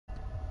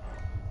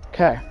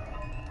Okay.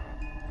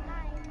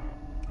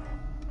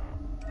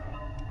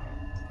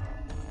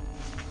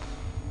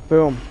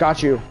 Boom.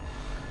 Got you.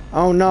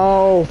 Oh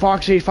no.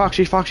 Foxy.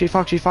 Foxy's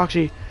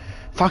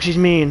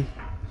mean.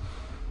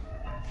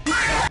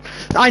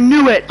 I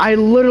knew it. I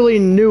literally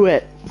knew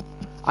it.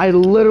 I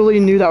literally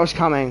knew that was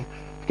coming.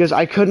 Because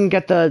I couldn't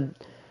get the...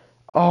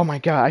 Oh my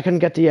god. I couldn't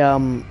get the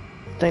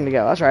thing to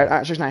go. That's right.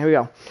 Alright, 6-9. Here we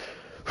go.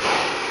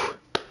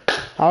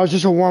 That was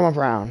just a warm-up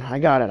round. I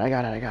got it.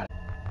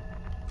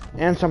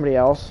 And somebody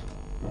else.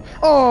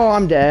 Oh,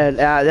 I'm dead.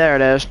 Yeah, there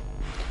it is.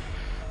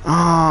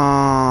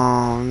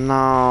 Oh,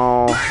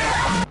 no.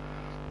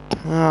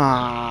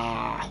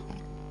 Ah.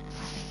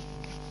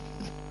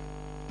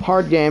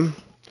 Hard game,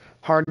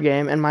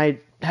 and my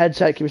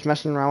headset keeps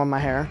messing around with my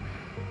hair.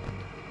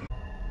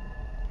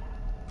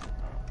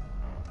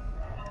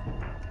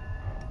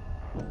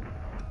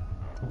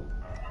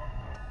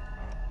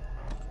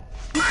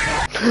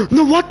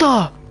 No, what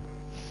the?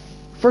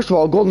 First of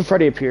all, Golden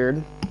Freddy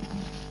appeared.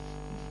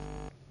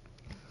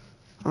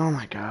 Oh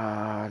my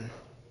god.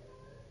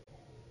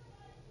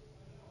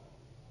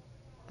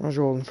 Where's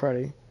Golden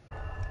Freddy?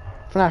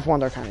 FNAF 1,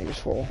 they're kind of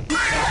useful.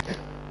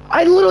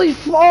 I literally,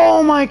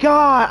 oh my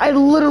god! I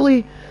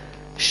literally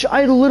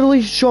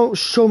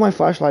show my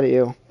flashlight at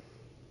you.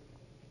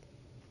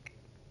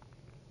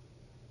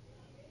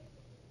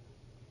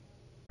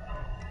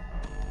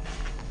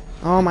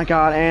 Oh my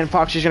god, and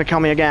Foxy's gonna kill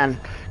me again.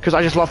 Because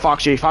I just love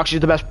Foxy. Foxy's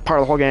the best part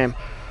of the whole game.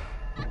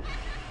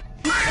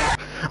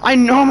 I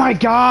know, my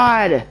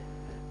god!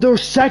 The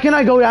second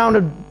I go down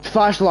to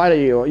flash the light at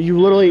you, you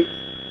literally...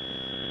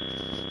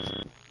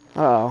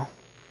 Uh-oh.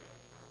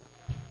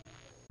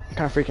 I'm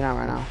kind of freaking out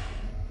right now.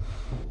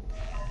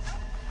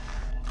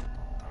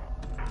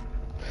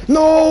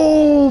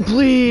 No!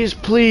 Please,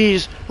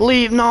 please!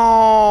 Leave!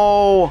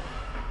 No!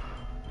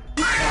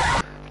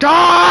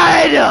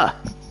 God!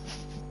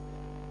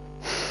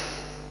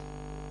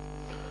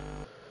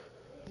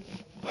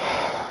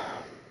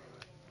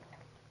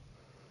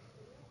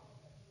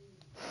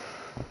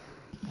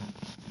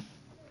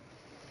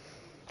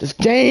 This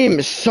game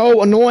is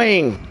so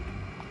annoying!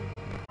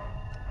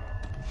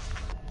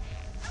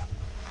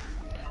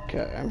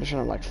 Okay, I'm just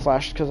gonna like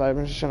flash, because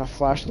I'm just gonna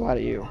flash the light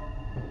at you.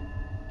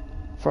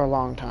 For a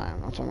long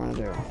time, that's what I'm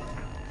gonna do.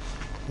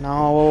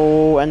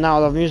 No, and now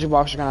the music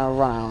box is gonna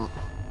run out.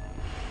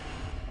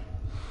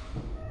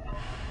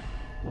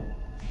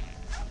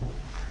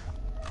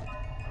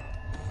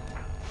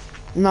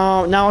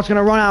 No, now it's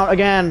gonna run out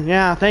again.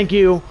 Yeah, thank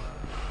you.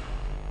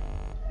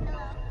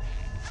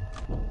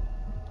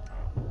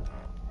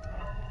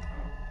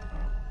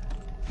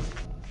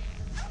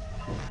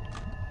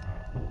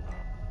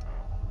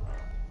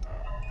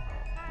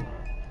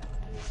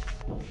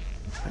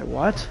 Wait,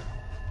 what?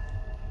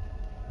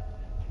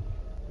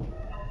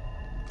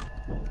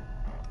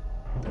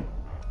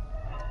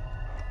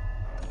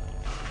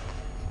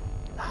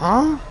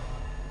 Huh?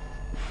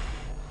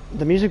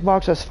 The music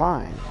box is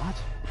fine. What?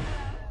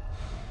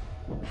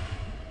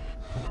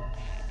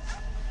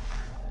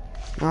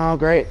 Oh,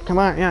 great. Come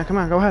on. Yeah, come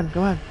on. Go ahead.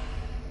 Go ahead.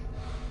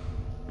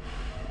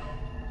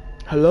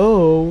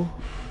 Hello?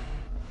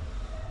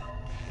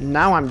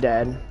 Now I'm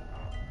dead.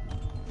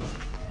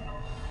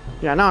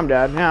 Yeah, now I'm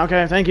dead. Yeah,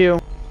 okay. Thank you.